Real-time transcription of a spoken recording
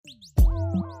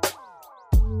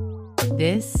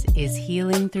This is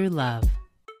Healing Through Love.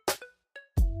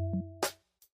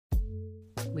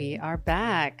 We are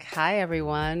back. Hi,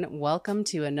 everyone. Welcome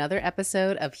to another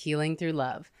episode of Healing Through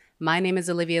Love. My name is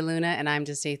Olivia Luna, and I'm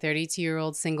just a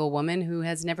 32-year-old single woman who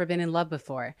has never been in love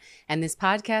before. And this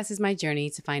podcast is my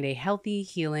journey to find a healthy,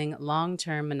 healing,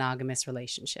 long-term monogamous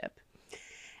relationship.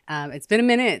 It's been a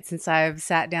minute since I've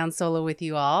sat down solo with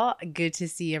you all. Good to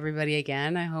see everybody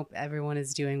again. I hope everyone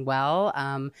is doing well.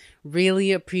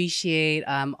 Really appreciate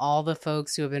all the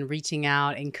folks who have been reaching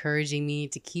out, encouraging me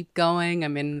to keep going.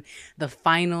 I'm in the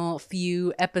final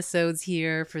few episodes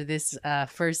here for this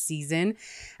first season.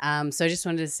 So I just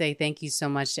wanted to say thank you so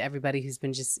much to everybody who's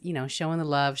been just, showing the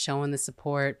love, showing the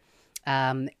support.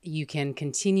 You can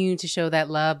continue to show that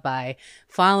love by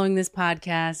following this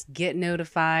podcast, get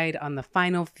notified on the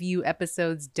final few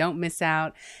episodes. Don't miss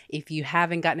out. If you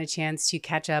haven't gotten a chance to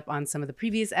catch up on some of the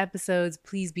previous episodes,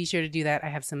 please be sure to do that. I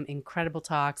have some incredible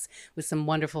talks with some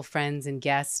wonderful friends and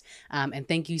guests. And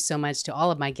thank you so much to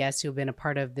all of my guests who have been a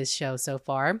part of this show so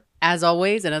far. As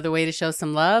always, another way to show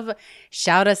some love,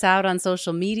 shout us out on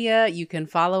social media. You can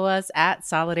follow us at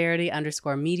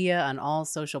solidarity_media on all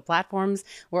social platforms.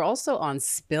 We're also on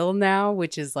Spill now,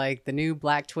 which is like the new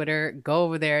Black Twitter. Go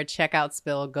over there, check out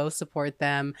Spill, go support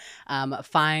them.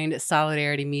 Find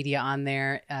Solidarity Media on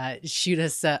there. Shoot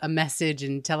us a message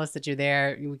and tell us that you're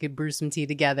there. We could brew some tea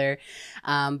together.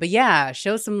 But yeah,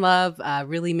 show some love.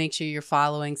 Really make sure you're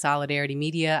following Solidarity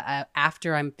Media.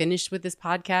 After I'm finished with this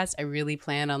podcast, I really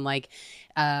plan on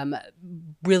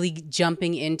really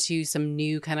jumping into some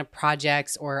new kind of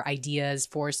projects or ideas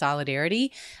for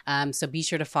Solidarity. So be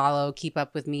sure to follow, keep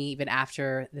up with me even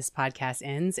after this podcast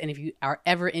ends. And if you are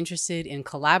ever interested in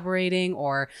collaborating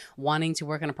or wanting to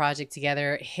work on a project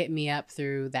together, hit me up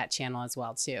through that channel as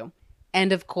well too.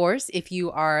 And of course, if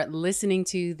you are listening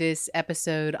to this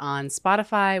episode on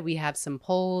Spotify, we have some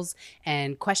polls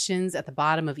and questions at the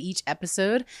bottom of each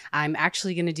episode. I'm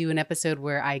actually going to do an episode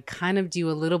where I kind of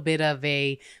do a little bit of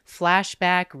a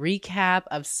flashback recap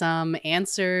of some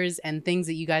answers and things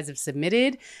that you guys have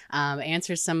submitted,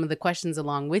 answer some of the questions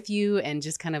along with you, and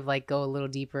just kind of like go a little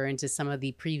deeper into some of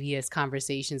the previous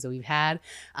conversations that we've had.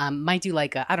 Might do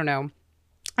like I don't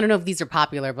know if these are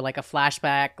popular, but like a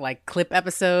flashback, like clip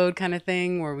episode kind of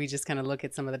thing where we just kind of look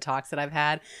at some of the talks that I've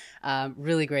had.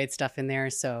 Really great stuff in there.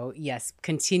 So yes,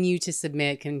 continue to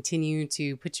submit, continue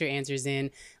to put your answers in.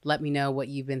 Let me know what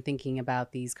you've been thinking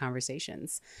about these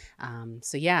conversations.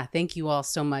 So yeah, thank you all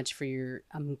so much for your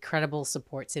incredible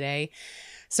support today.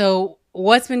 So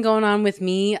what's been going on with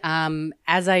me?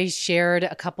 As I shared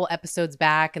a couple episodes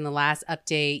back in the last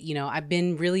update, I've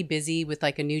been really busy with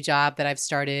like a new job that I've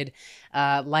started.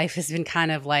 Life has been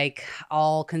kind of like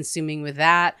all consuming with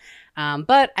that.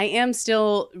 But I am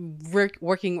still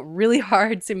working really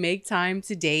hard to make time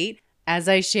to date. As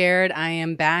I shared, I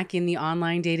am back in the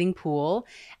online dating pool,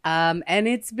 and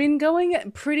it's been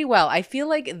going pretty well. I feel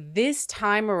like this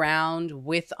time around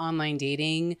with online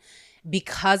dating,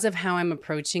 because of how I'm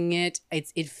approaching it,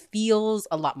 it feels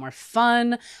a lot more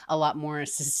fun, a lot more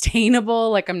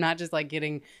sustainable. Like I'm not just like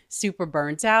getting super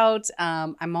burnt out.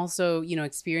 I'm also,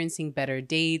 experiencing better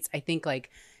dates. I think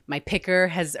like my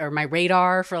my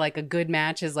radar for like a good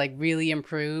match has like really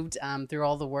improved through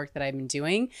all the work that I've been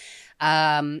doing.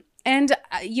 And,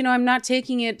 I'm not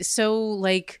taking it so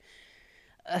like,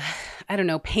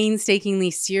 painstakingly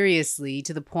seriously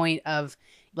to the point of,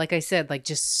 like I said, like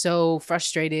just so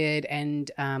frustrated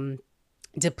and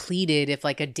depleted if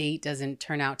like a date doesn't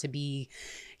turn out to be,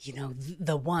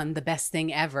 the best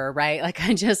thing ever, right? Like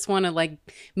I just want to like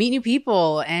meet new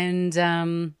people and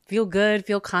feel good,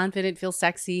 feel confident, feel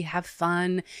sexy, have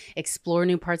fun, explore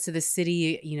new parts of the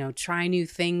city, try new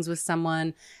things with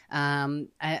someone.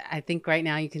 I think right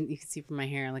now you can see from my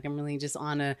hair, like I'm really just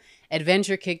on a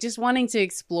adventure kick, just wanting to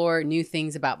explore new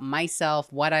things about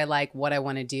myself, what I like, what I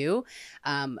want to do.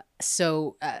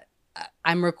 So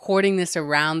I'm recording this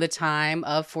around the time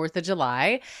of 4th of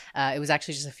July. It was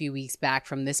actually just a few weeks back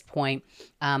from this point.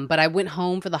 But I went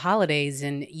home for the holidays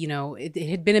and, it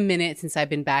had been a minute since I've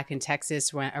been back in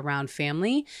Texas around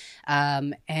family.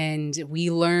 And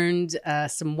we learned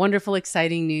some wonderful,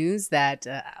 exciting news that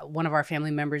one of our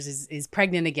family members is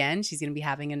pregnant again. She's going to be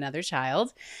having another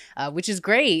child, which is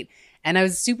great. And I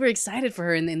was super excited for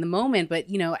her in the moment. But,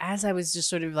 as I was just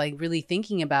sort of like really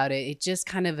thinking about it, it just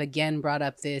kind of again brought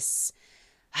up this,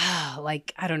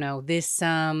 this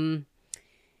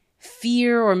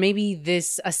fear or maybe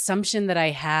this assumption that I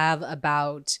have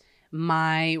about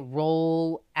my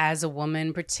role as a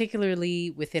woman,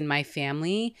 particularly within my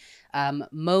family.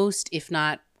 Most, if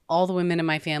not all the women in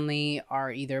my family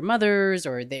are either mothers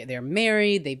or they're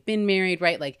married, they've been married,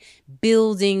 right? Like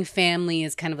building family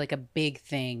is kind of like a big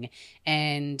thing.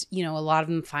 And, you know, a lot of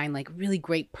them find like really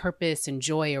great purpose and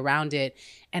joy around it.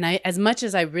 And as much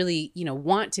as I really, you know,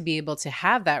 want to be able to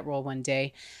have that role one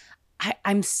day,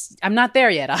 I'm not there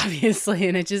yet, obviously.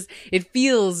 And it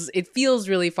feels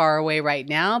really far away right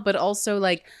now, but also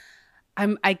like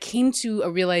I came to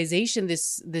a realization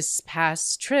this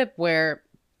past trip where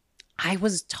I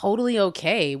was totally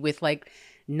okay with like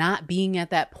not being at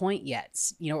that point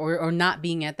yet, you know, or not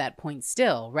being at that point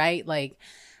still, right? Like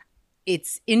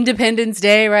it's Independence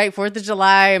Day, right? 4th of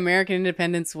July, American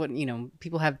independence. What, you know,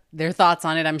 people have their thoughts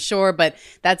on it, I'm sure, but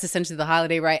that's essentially the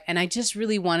holiday, right? And I just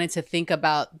really wanted to think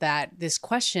about this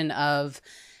question of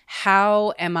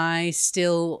how am I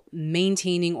still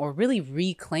maintaining or really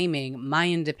reclaiming my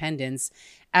independence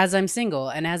as I'm single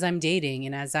and as I'm dating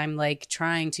and as I'm like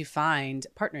trying to find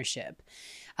partnership.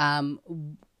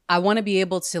 I want to be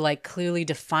able to like clearly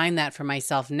define that for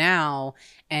myself now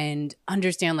and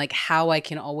understand like how I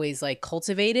can always like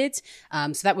cultivate it.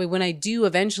 So that way, when I do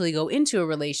eventually go into a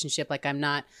relationship, like I'm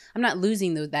not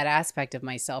losing that aspect of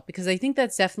myself, because I think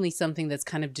that's definitely something that's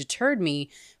kind of deterred me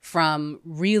from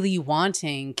really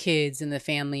wanting kids in the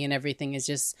family and everything. Is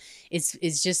just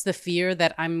the fear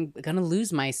that I'm going to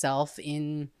lose myself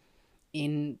in,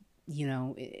 you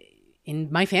know, in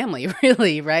my family,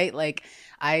 really, right? Like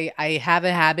I have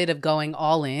a habit of going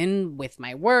all in with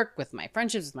my work, with my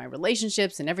friendships, with my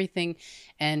relationships and everything.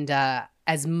 And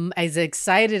as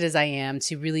excited as I am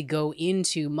to really go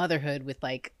into motherhood with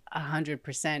like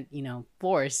 100%, you know,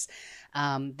 force,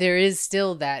 there is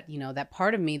still that, you know, that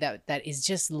part of me that is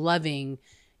just loving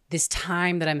this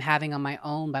time that I'm having on my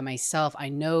own by myself. I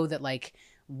know that like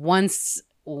once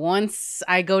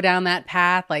I go down that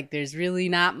path, like there's really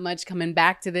not much coming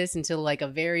back to this until like a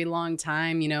very long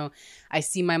time. You know, I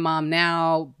see my mom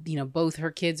now, you know, both her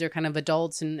kids are kind of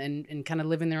adults and kind of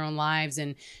living their own lives.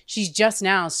 And she's just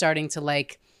now starting to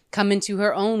like come into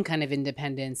her own kind of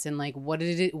independence and like,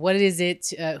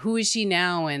 who is she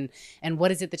now? And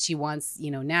what is it that she wants, you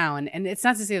know, now? And it's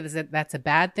not to say that that's a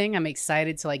bad thing. I'm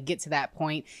excited to like get to that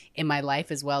point in my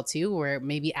life as well too, where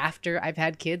maybe after I've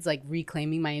had kids, like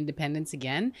reclaiming my independence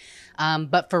again.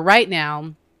 But for right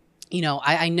now, you know,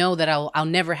 I know that I'll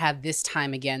never have this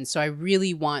time again. So I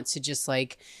really want to just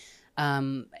like,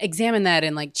 examine that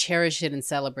and like cherish it and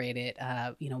celebrate it.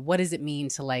 You know, what does it mean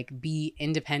to like be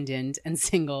independent and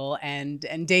single and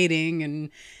dating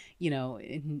and, you know,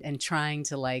 and trying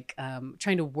to like,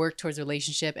 trying to work towards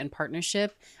relationship and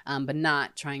partnership,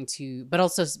 but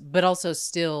also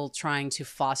still trying to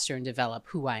foster and develop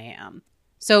who I am.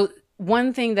 So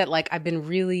one thing that like I've been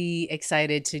really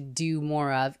excited to do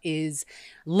more of is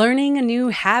learning a new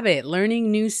habit,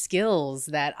 learning new skills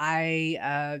that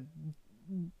I,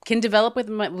 can develop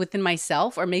within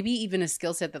myself, or maybe even a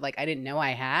skill set that like I didn't know I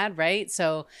had, right?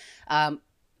 So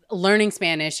learning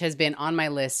Spanish has been on my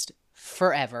list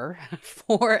forever.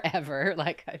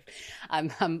 Like I'm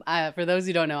for those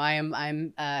who don't know,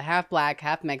 I'm half Black,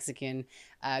 half Mexican.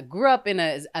 Grew up in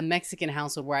a Mexican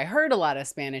household where I heard a lot of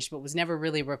Spanish, but was never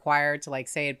really required to like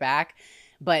say it back.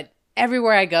 But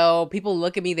everywhere I go, people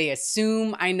look at me, they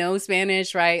assume I know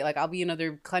Spanish, right? Like I'll be in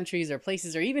other countries or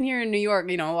places, or even here in New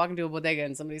York, you know, walking to a bodega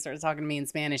and somebody starts talking to me in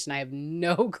Spanish and I have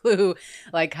no clue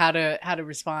like how to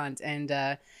respond. And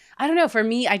I don't know, for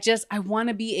me, I want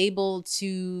to be able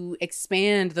to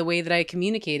expand the way that I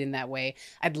communicate in that way.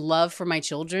 I'd love for my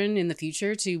children in the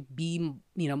future to be,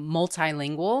 you know,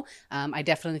 multilingual. I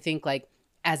definitely think like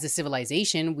as a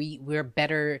civilization, we're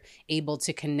better able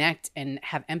to connect and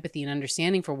have empathy and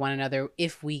understanding for one another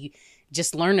if we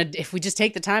just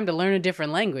take the time to learn a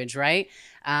different language, right?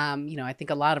 You know, I think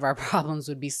a lot of our problems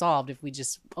would be solved if we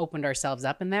just opened ourselves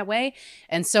up in that way.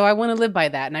 And so I want to live by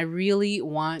that. And I really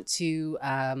want to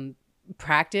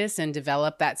practice and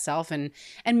develop that self and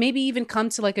maybe even come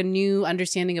to like a new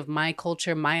understanding of my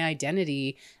culture, my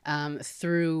identity,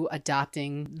 through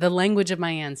adopting the language of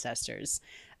my ancestors.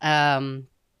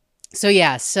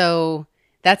 So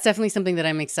that's definitely something that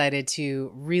I'm excited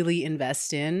to really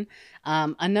invest in.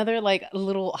 Another like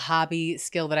little hobby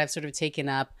skill that I've sort of taken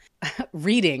up,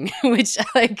 reading, which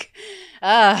like,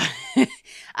 I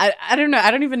don't know.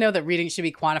 I don't even know that reading should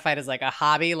be quantified as like a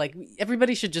hobby. Like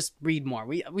everybody should just read more.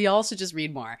 We all should just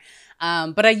read more.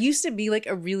 But I used to be like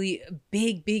a really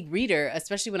big reader,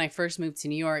 especially when I first moved to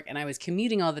New York and I was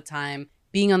commuting all the time.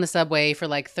 being on the subway for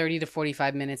like 30 to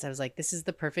 45 minutes, I was like, this is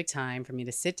the perfect time for me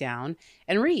to sit down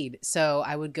and read. So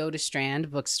I would go to Strand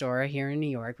Bookstore here in New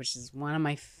York, which is one of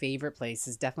my favorite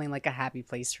places, definitely like a happy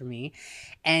place for me,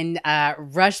 and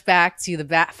rush back to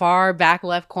the far back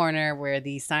left corner where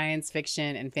the science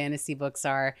fiction and fantasy books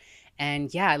are.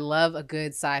 And yeah, I love a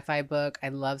good sci-fi book. I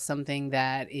love something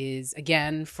that is,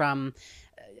 again, from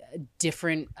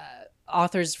different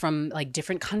authors from like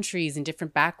different countries and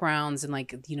different backgrounds, and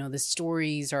like, you know, the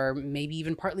stories are maybe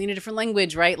even partly in a different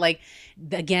language, right? Like,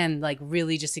 again, like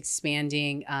really just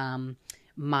expanding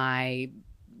my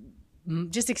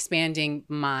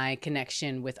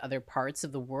connection with other parts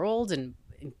of the world and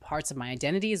parts of my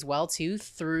identity as well too,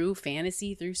 through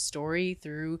fantasy, through story,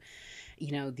 through,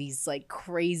 you know, these like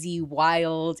crazy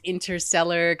wild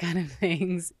interstellar kind of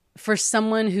things. For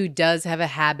someone who does have a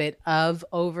habit of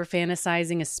over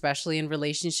fantasizing, especially in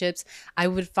relationships, I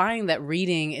would find that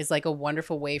reading is like a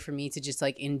wonderful way for me to just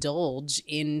like indulge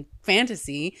in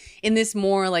fantasy in this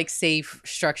more like safe,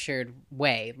 structured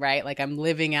way, right? Like I'm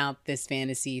living out this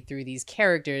fantasy through these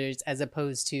characters as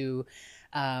opposed to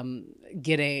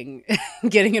getting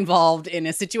getting involved in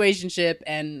a situationship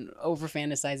and over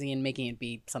fantasizing and making it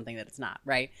be something that it's not,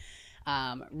 right?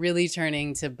 Really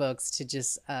turning to books to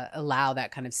just allow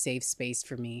that kind of safe space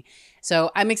for me. So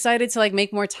I'm excited to like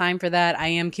make more time for that. I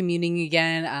am commuting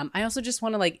again. I also just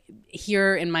want to like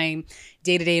here in my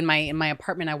day to day in my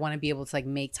apartment, I want to be able to like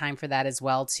make time for that as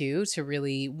well too, to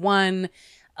really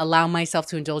allow myself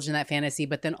to indulge in that fantasy,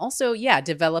 but then also, yeah,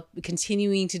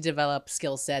 continuing to develop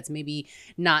skill sets, maybe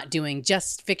not doing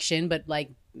just fiction, but like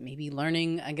maybe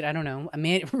learning, I don't know,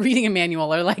 reading a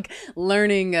manual or like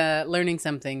learning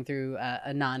something through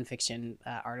a nonfiction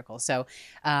article. So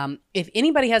if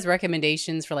anybody has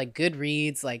recommendations for like good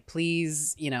reads, like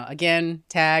please, you know, again,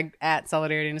 tag at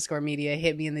solidarity_media,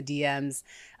 hit me in the DMs,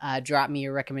 drop me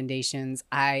your recommendations.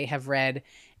 I have read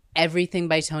everything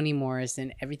by Toni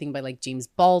Morrison, everything by like James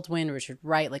Baldwin, Richard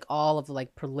Wright, like all of the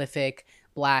like prolific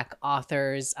Black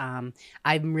authors. I'm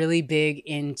really big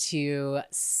into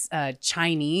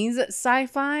Chinese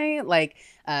sci-fi. Like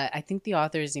I think the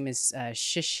author's name is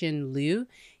Cixin Liu.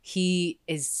 He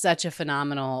is such a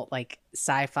phenomenal like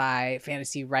sci-fi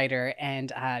fantasy writer,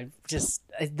 and I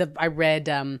read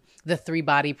The Three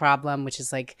Body Problem, which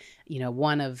is like, you know,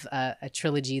 one of a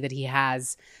trilogy that he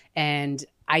has, and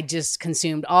I just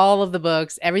consumed all of the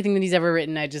books, everything that he's ever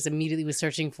written. I just immediately was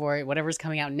searching for it. Whatever's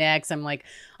coming out next, I'm like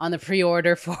on the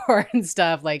pre-order for and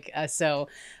stuff. Like,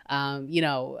 you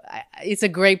know, it's a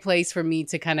great place for me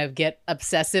to kind of get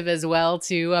obsessive as well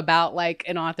too about like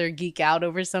an author, geek out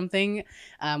over something,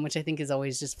 which I think is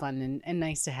always just fun and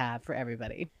nice to have for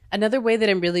everybody. Another way that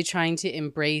I'm really trying to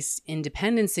embrace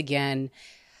independence again,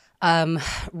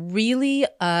 really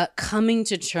coming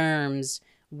to terms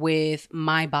with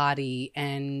my body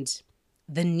and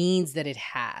the needs that it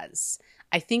has.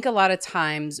 I think a lot of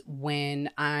times when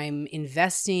I'm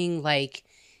investing like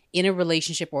in a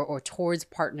relationship or towards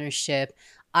partnership,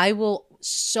 I will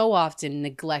so often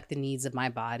neglect the needs of my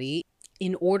body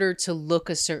in order to look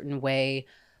a certain way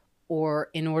or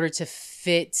in order to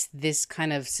fit this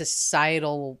kind of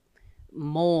societal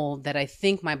mold that I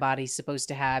think my body's supposed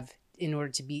to have in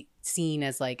order to be seen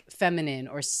as like feminine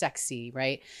or sexy,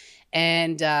 right?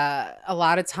 And a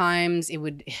lot of times it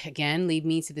would, again, lead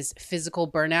me to this physical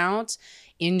burnout,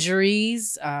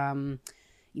 injuries,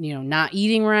 you know, not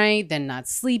eating right, then not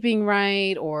sleeping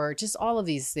right, or just all of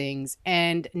these things.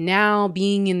 And now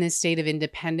being in this state of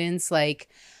independence, like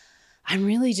I'm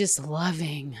really just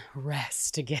loving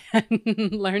rest again,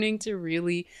 learning to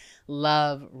really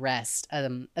love rest,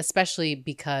 especially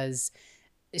because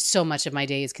so much of my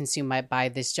day is consumed by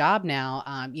this job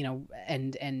now, you know,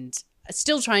 and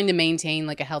still trying to maintain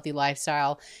like a healthy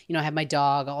lifestyle. You know, I have my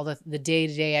dog, all the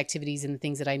day-to-day activities and the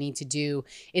things that I need to do.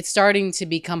 It's starting to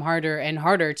become harder and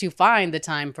harder to find the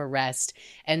time for rest.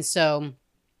 And so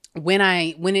when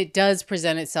it does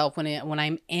present itself, when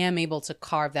I am able to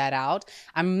carve that out,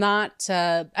 I'm not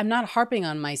harping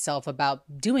on myself about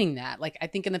doing that. Like I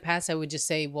think in the past I would just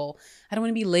say, well, I don't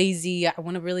want to be lazy. I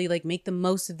want to really like make the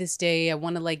most of this day. I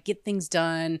want to like get things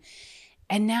done.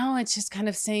 And now it's just kind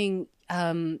of saying,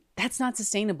 that's not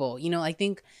sustainable. You know, I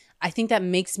think that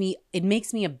makes me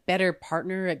a better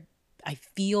partner. I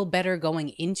feel better going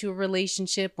into a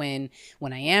relationship when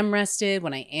I am rested,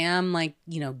 when I am like,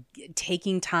 you know,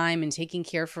 taking time and taking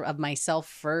care of myself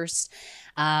first.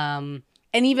 And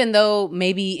even though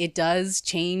maybe it does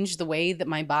change the way that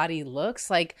my body looks,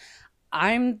 like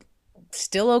I'm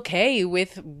still okay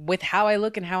with how I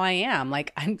look and how I am.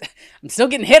 Like I'm still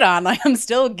getting hit on. Like I'm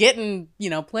still getting,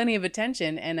 plenty of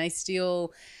attention, and I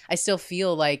still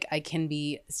feel like I can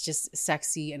be just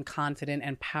sexy and confident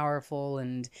and powerful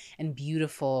and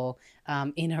beautiful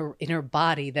in her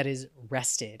body that is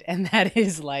rested and that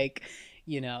is like,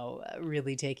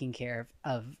 really taking care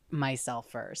of myself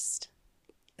first.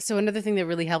 So another thing that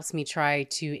really helps me try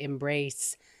to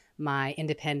embrace my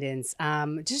independence,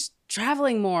 just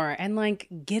traveling more and like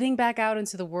getting back out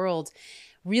into the world,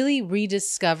 really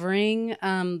rediscovering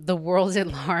the world at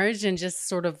large and just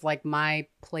sort of like my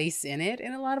place in it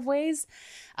in a lot of ways.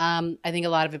 I think a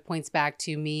lot of it points back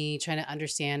to me trying to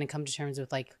understand and come to terms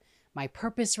with like my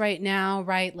purpose right now,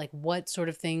 right? Like what sort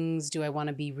of things do I want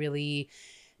to be really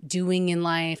doing in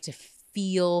life to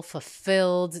feel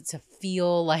fulfilled, to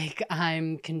feel like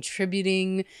I'm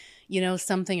contributing,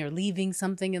 something or leaving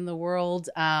something in the world.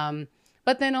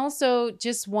 But then also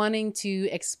just wanting to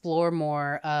explore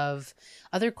more of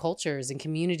other cultures and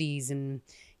communities. And,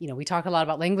 we talked a lot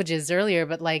about languages earlier,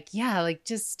 but like, yeah, like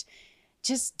just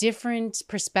different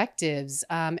perspectives,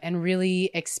 and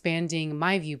really expanding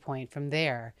my viewpoint from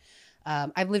there.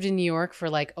 I've lived in New York for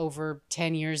like over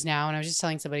 10 years now. And I was just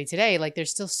telling somebody today, like,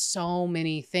 there's still so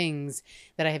many things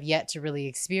that I have yet to really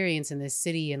experience in this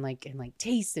city and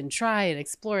taste and try and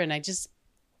explore. And I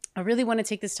really want to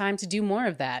take this time to do more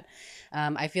of that.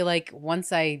 I feel like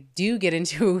once I do get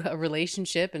into a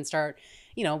relationship and start,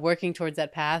 working towards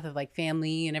that path of like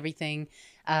family and everything,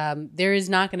 there is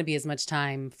not going to be as much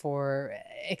time for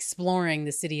exploring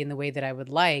the city in the way that I would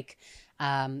like.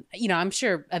 I'm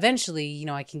sure eventually,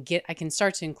 I can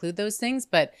start to include those things,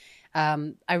 but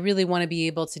I really want to be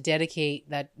able to dedicate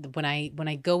that when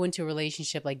I go into a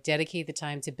relationship, like dedicate the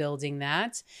time to building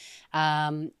that,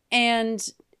 and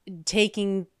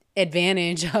taking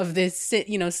advantage of this,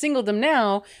 singledom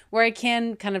now, where I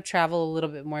can kind of travel a little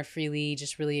bit more freely,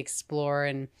 just really explore.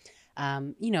 And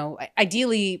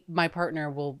ideally my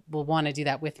partner will want to do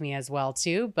that with me as well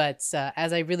too. But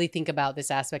as I really think about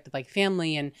this aspect of like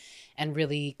family and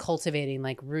really cultivating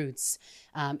like roots,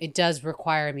 it does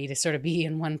require me to sort of be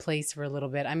in one place for a little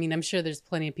bit. I mean, I'm sure there's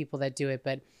plenty of people that do it,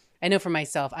 but I know for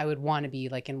myself, I would want to be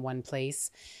like in one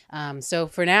place. So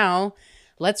for now,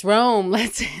 let's roam,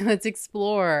 let's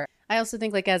explore. I also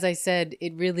think, like, as I said,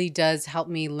 it really does help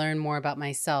me learn more about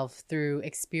myself through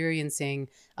experiencing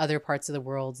other parts of the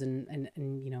world and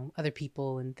other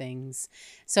people and things.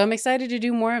 So I'm excited to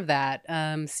do more of that.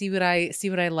 See what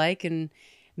I like, and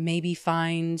maybe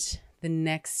find the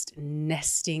next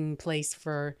nesting place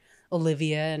for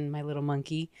Olivia and my little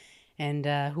monkey and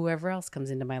whoever else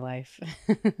comes into my life.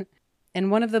 And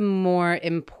one of the more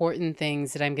important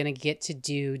things that I'm going to get to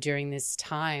do during this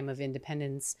time of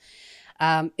independence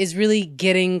is really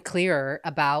getting clearer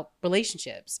about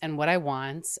relationships and what I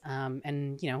want,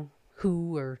 and,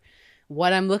 who or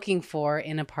what I'm looking for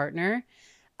in a partner.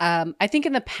 I think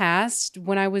in the past,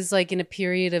 when I was like in a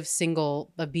period of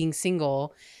being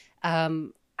single,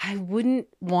 I wouldn't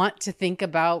want to think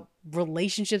about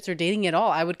relationships or dating at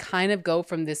all. I would kind of go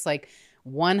from this like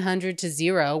 100 to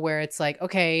 0, where it's like,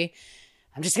 okay,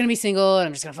 I'm just going to be single and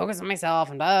I'm just going to focus on myself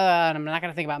and blah, and I'm not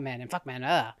going to think about men and fuck men.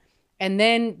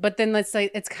 But then let's say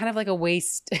it's kind of like a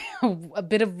waste, a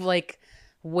bit of like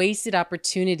wasted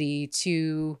opportunity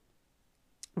to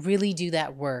really do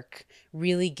that work,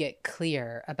 really get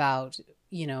clear about,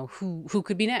 who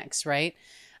could be next. Right.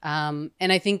 And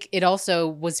I think it also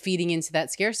was feeding into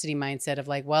that scarcity mindset of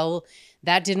like, well,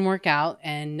 that didn't work out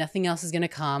and nothing else is going to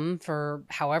come for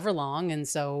however long. And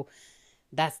so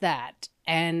that's that.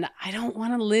 And I don't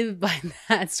want to live by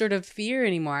that sort of fear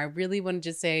anymore. I really want to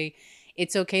just say,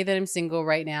 it's okay that I'm single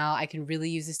right now. I can really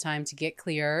use this time to get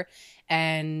clear.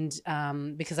 And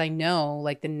because I know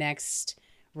like the next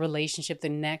relationship, the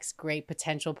next great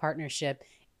potential partnership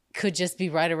could just be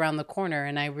right around the corner.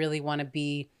 And I really want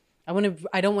to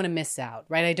I don't want to miss out,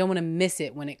 right? I don't want to miss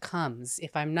it when it comes.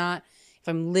 If I'm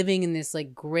living in this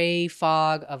like gray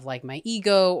fog of like my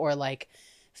ego or like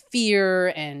fear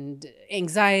and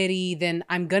anxiety, then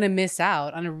I'm going to miss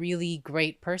out on a really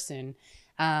great person.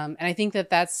 And I think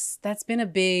that's been a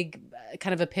big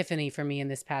kind of epiphany for me in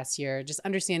this past year, just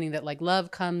understanding that like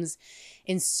love comes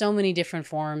in so many different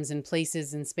forms and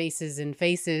places and spaces and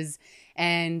faces.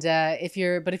 And if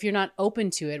you're not open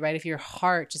to it, right? If your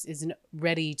heart just isn't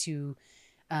ready to,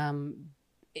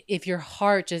 if your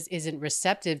heart just isn't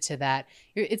receptive to that,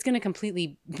 it's going to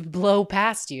completely blow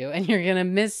past you and you're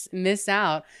going to miss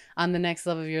out on the next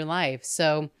love of your life.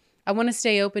 So I want to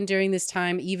stay open during this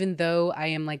time, even though I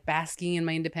am like basking in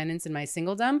my independence and my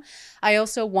singledom. I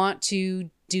also want to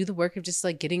do the work of just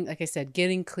like getting, like I said,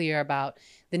 getting clear about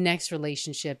the next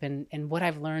relationship and what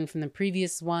I've learned from the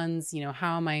previous ones. You know,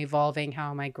 how am I evolving? How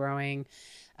am I growing?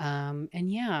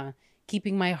 And yeah,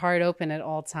 keeping my heart open at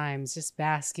all times, just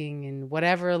basking in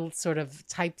whatever sort of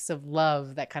types of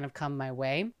love that kind of come my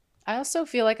way. I also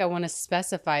feel like I want to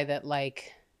specify that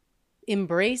like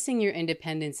embracing your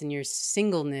independence and your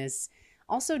singleness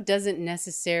also doesn't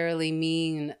necessarily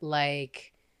mean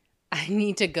like I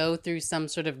need to go through some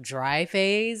sort of dry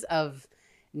phase of,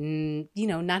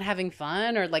 not having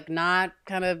fun or like not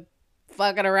kind of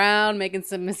fucking around, making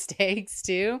some mistakes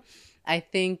too. I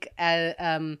think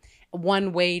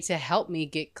one way to help me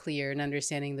get clear and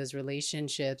understanding those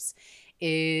relationships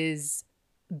is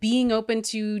being open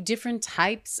to different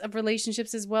types of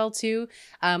relationships as well too.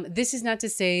 This is not to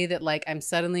say that like I'm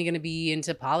suddenly going to be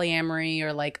into polyamory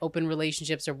or like open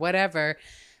relationships or whatever,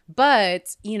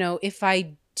 but if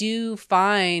I do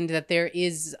find that there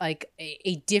is like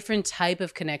a different type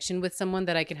of connection with someone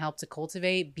that I can help to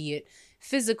cultivate, be it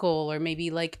physical or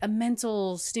maybe like a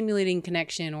mental stimulating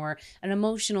connection or an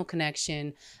emotional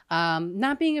connection,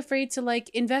 not being afraid to like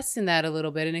invest in that a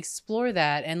little bit and explore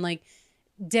that and like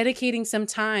dedicating some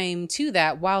time to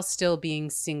that while still being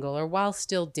single or while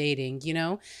still dating,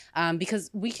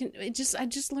 because I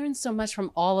just learned so much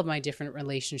from all of my different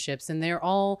relationships, and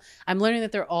I'm learning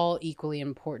that they're all equally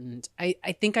important.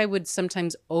 I think I would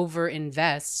sometimes over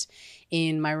invest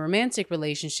in my romantic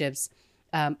relationships,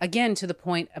 again, to the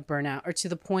point of burnout or to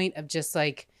the point of just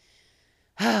like,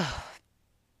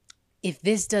 if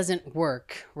this doesn't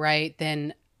work, right,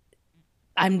 then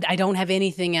I don't have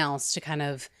anything else to kind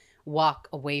of walk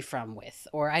away from with,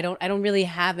 or I don't really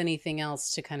have anything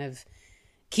else to kind of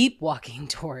keep walking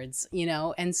towards,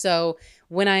 And so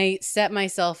when I set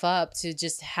myself up to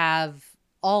just have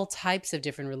all types of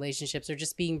different relationships or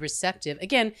just being receptive,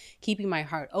 again, keeping my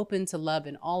heart open to love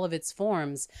in all of its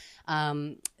forms,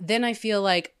 then I feel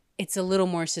like it's a little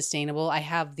more sustainable. I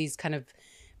have these kind of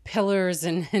pillars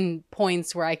and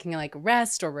points where I can like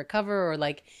rest or recover or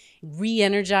like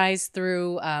re-energize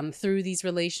through these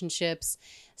relationships.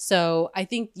 So I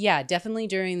think, yeah, definitely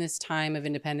during this time of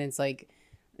independence, like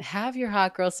have your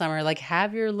hot girl summer, like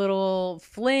have your little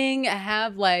fling,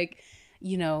 have like,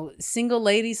 single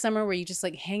lady summer where you just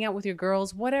like hang out with your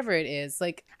girls, whatever it is.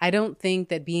 Like, I don't think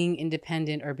that being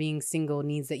independent or being single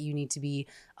means that you need to be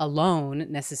alone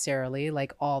necessarily,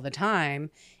 like all the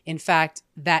time. In fact,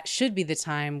 that should be the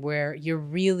time where you're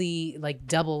really like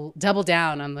double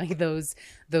down on like those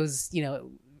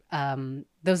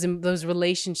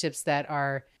relationships that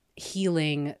are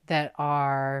healing, that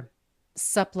are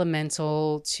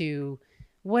supplemental to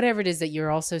whatever it is that you're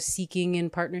also seeking in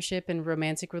partnership and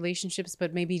romantic relationships,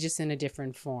 but maybe just in a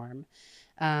different form.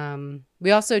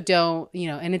 We also don't,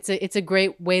 and it's a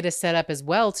great way to set up as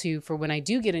well too, for when I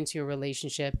do get into a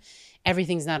relationship,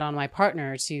 everything's not on my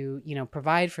partner to,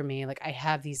 provide for me. Like I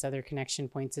have these other connection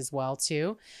points as well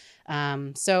too.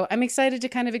 So I'm excited to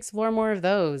kind of explore more of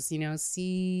those,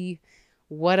 see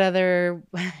what other,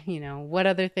 what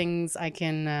other things I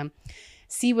can,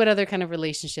 see what other kind of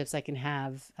relationships I can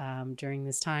have during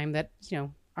this time that,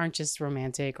 aren't just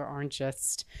romantic or aren't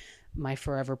just my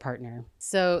forever partner.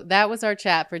 So that was our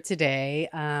chat for today.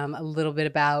 A little bit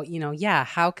about,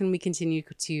 how can we continue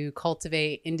to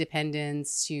cultivate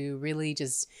independence to really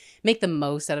just make the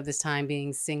most out of this time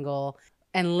being single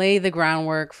and lay the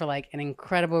groundwork for like an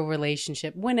incredible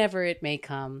relationship whenever it may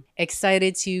come.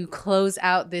 Excited to close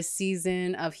out this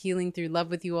season of Healing Through Love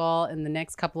with you all in the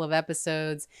next couple of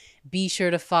episodes. Be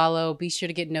sure to follow, be sure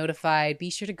to get notified, be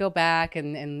sure to go back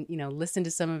and listen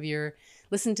to some of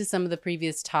the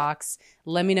previous talks.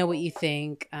 Let me know what you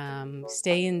think.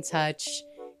 Stay in touch.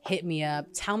 Hit me up.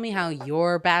 Tell me how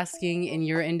you're basking in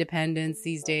your independence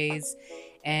these days.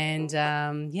 And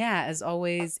as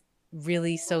always,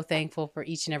 really so thankful for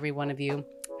each and every one of you.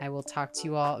 I will talk to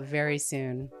you all very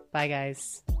soon. Bye,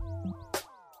 guys.